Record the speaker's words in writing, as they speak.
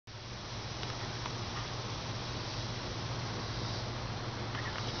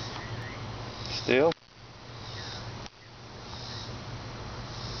Still.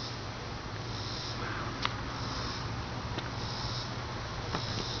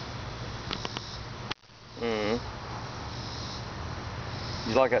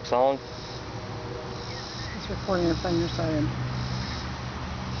 You like that song? It's recording everything you're saying.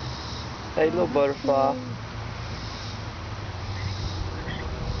 Hey, little butterfly.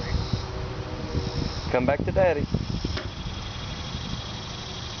 Come back to daddy.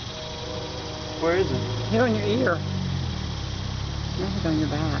 Where is it? He's on your ear. Now he's on your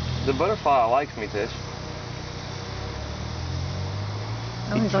back. The butterfly likes me, Tish.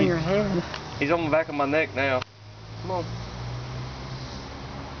 Oh, he's on your head. He's on the back of my neck now. Come on.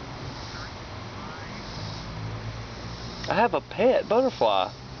 I have a pet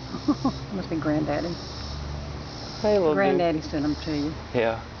butterfly. Must be Granddaddy. Hey, little Granddaddy sent him to you.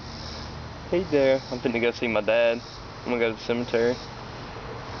 Yeah. He's there. I'm finna go see my dad. I'm gonna go to the cemetery.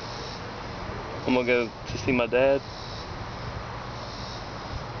 I'm gonna go to see my dad.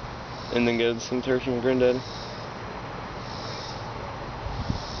 And then go to the cemetery for my granddaddy.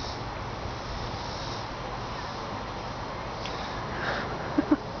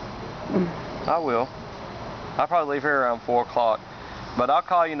 I will. I'll probably leave here around 4 o'clock. But I'll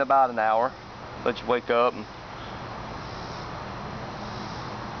call you in about an hour. Let you wake up.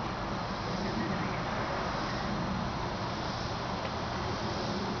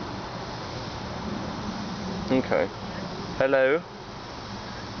 Okay. Hello?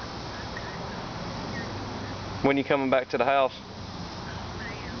 When you coming back to the house?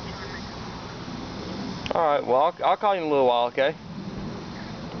 Alright, well, I'll call you in a little while, okay?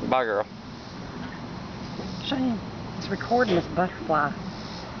 Bye, girl. Shane, it's recording this butterfly.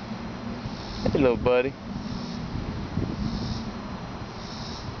 Hey, little buddy.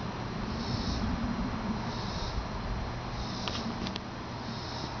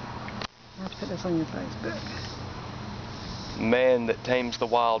 I have to put this on your Facebook. Man that tames the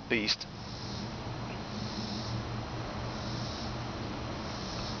wild beast.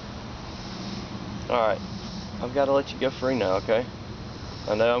 Alright, I've got to let you go free now, okay?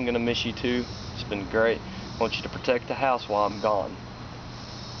 I know I'm going to miss you too. It's been great. I want you to protect the house while I'm gone.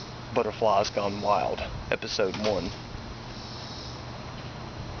 Butterflies Gone Wild, episode 1.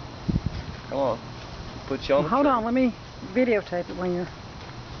 Come on. Put you on the Hold tree. on, let me videotape it when you're...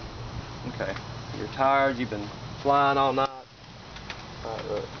 Okay. You're tired, you've been flying all night. Alright,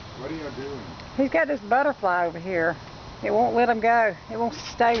 look. What are you doing? He's got this butterfly over here. It won't let him go. It won't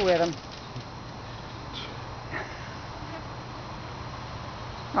stay with him.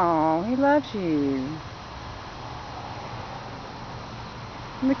 Oh, he loves you.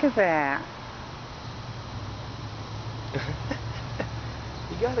 Look at that.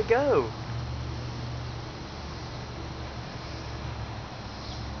 You gotta go.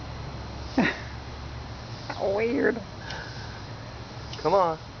 Weird. Come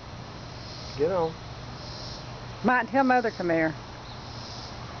on. Get on. Might tell Mother come here.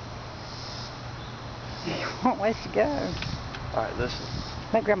 He won't let you go. Alright, listen.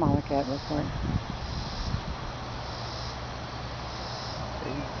 Let Grandma look at it real quick.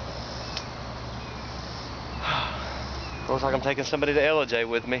 Looks like I'm taking somebody to LJ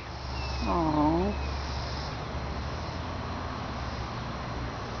with me. Aww.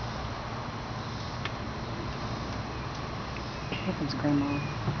 Here comes Grandma.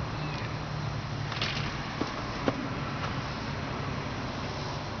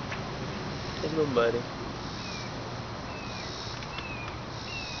 Hey, little buddy.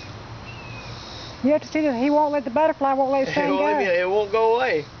 You have to see that he won't let the butterfly, won't let Shane go. It won't go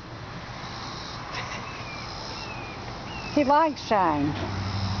away. He likes Shane.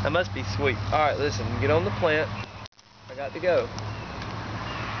 That must be sweet. Alright, listen, get on the plant. I got to go.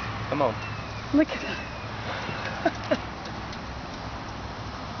 Come on. Look at that.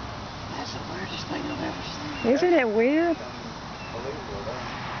 That's the weirdest thing I've ever seen. Isn't it weird? Maybe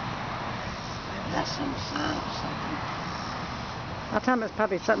that's some sign of something. I tell him it's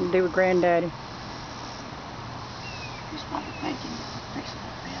probably something to do with Granddaddy. He's probably thinking fixing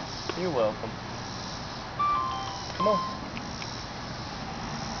that mess. You're welcome. Come on.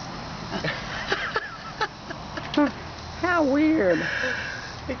 How weird.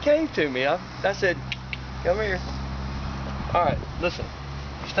 He came to me. I said, come here. Alright, listen.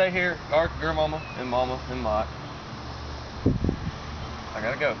 You stay here, your mama and Mike. I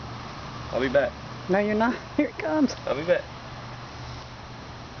gotta go. I'll be back. No, you're not. Here it comes. I'll be back.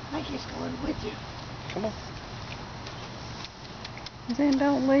 I think he's going with you. Come on. He's saying,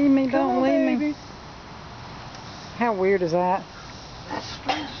 don't leave me, don't leave me. How weird is that? That's the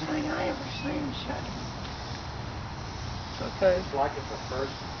strangest thing I ever seen, Shane. It's okay. It's like it's the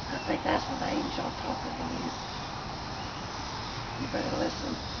first I think that's an angel talking to you. You better listen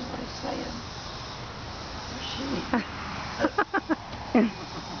to what he's saying. Or she.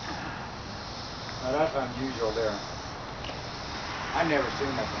 Now that's unusual there. I never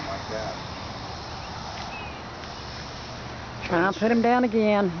seen nothing like that. Try and put him down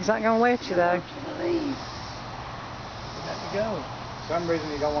again. He's not going to let you, though. You got to go. For some reason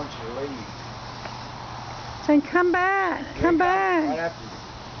he don't want you to leave. Saying, come back. Come Right back. after you.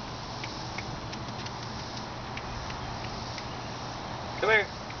 Come here.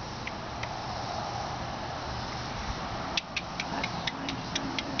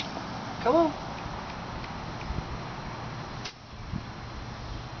 Come on.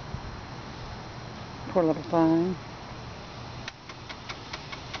 Poor little thing.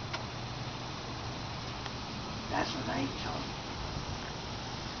 That's an angel.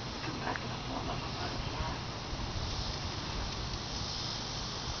 Come back in the form of a butterfly.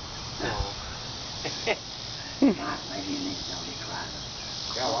 Maybe you need to go decline.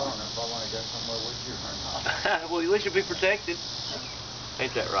 Yeah, well, I don't know if I want to go somewhere with you or not. Well, at least you'll be protected.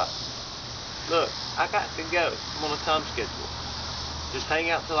 Ain't that right? Look, I got to go. I'm on a time schedule. Just hang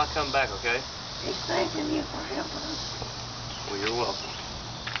out till I come back, okay? He's thanking you for helping us. Well, you're welcome.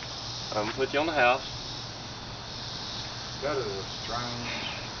 I'm gonna put you on the house. That is a strange.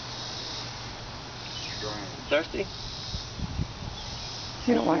 Thirsty?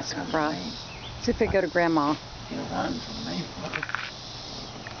 You don't like Sprite. See if they go to Grandma. He'll run from me.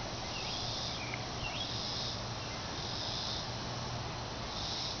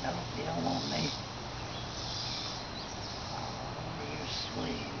 No, he don't want me. Oh, you're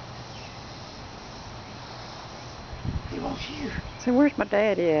sweet. He wants you. So where's my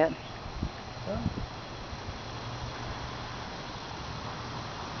daddy at?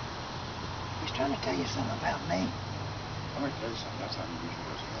 He's trying to tell you something about me. Let me tell you something. That's how you usually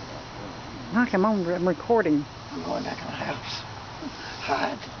does it. Knock him on. I'm recording. I'm going back in the house.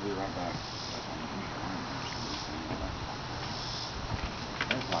 Hide. Be right back.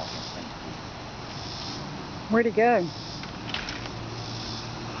 That's all I'm saying. Where'd he go?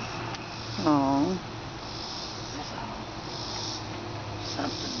 Oh, That's all.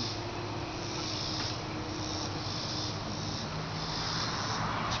 Something.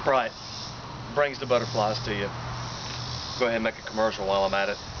 Sprite brings the butterflies to you. Go ahead and make a commercial while I'm at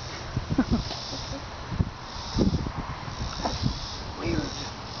it. Weird.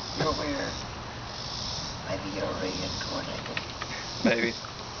 You're weird. Maybe you're reincarnated. Maybe.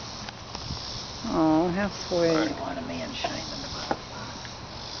 oh, how sweet. You want a man shaming the butterfly.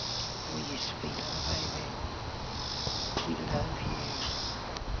 Will you sweet little baby? We love you.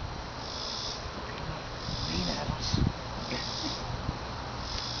 Mean apples.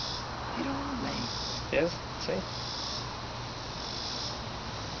 You don't want me. Yes? See?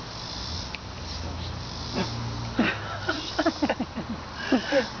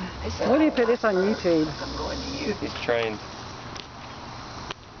 What do you put this on YouTube? I'm going to you. He's trained.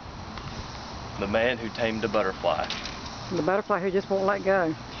 The man who tamed a butterfly. The butterfly who just won't let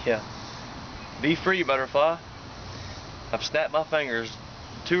go. Yeah. Be free, butterfly. I've snapped my fingers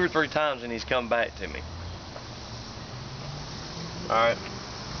 2 or 3 times and he's come back to me. Alright.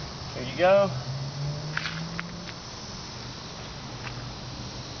 Here you go.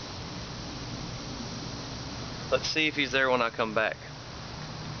 Let's see if he's there when I come back.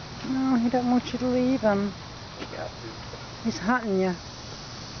 No, he doesn't want you to leave him. You got to. He's hunting you.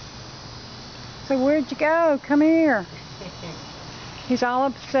 So where'd you go? Come here. He's all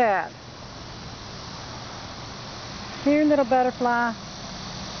upset. Here, little butterfly.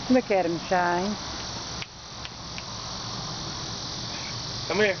 Look at him shine.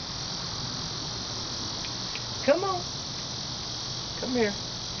 Come here. Come on. Come here.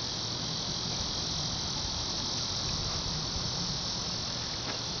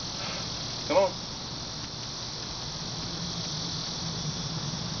 Come on.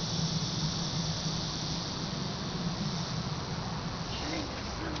 Shame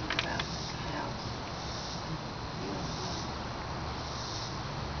there's something about this house.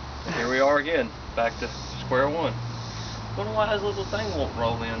 Here we are again, back to square one. Wonder why his little thing won't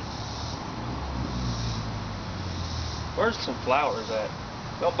roll in. Where's some flowers at?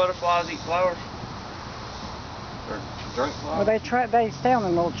 Don't butterflies eat flowers? Or drink Well, flowers? they stay on the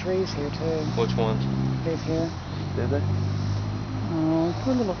little trees here too. Which ones? These here. Did they? Oh,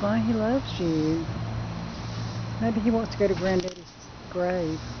 poor little thing. He loves you. Maybe he wants to go to Granddaddy's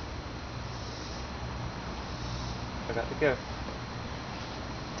grave. I got to go.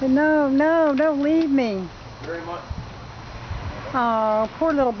 Say, no, no, don't leave me. Very much. Oh,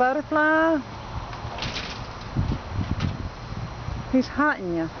 poor little butterfly. He's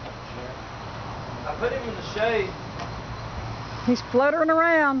hunting you. I put him in the shade. He's fluttering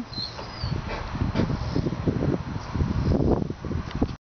around.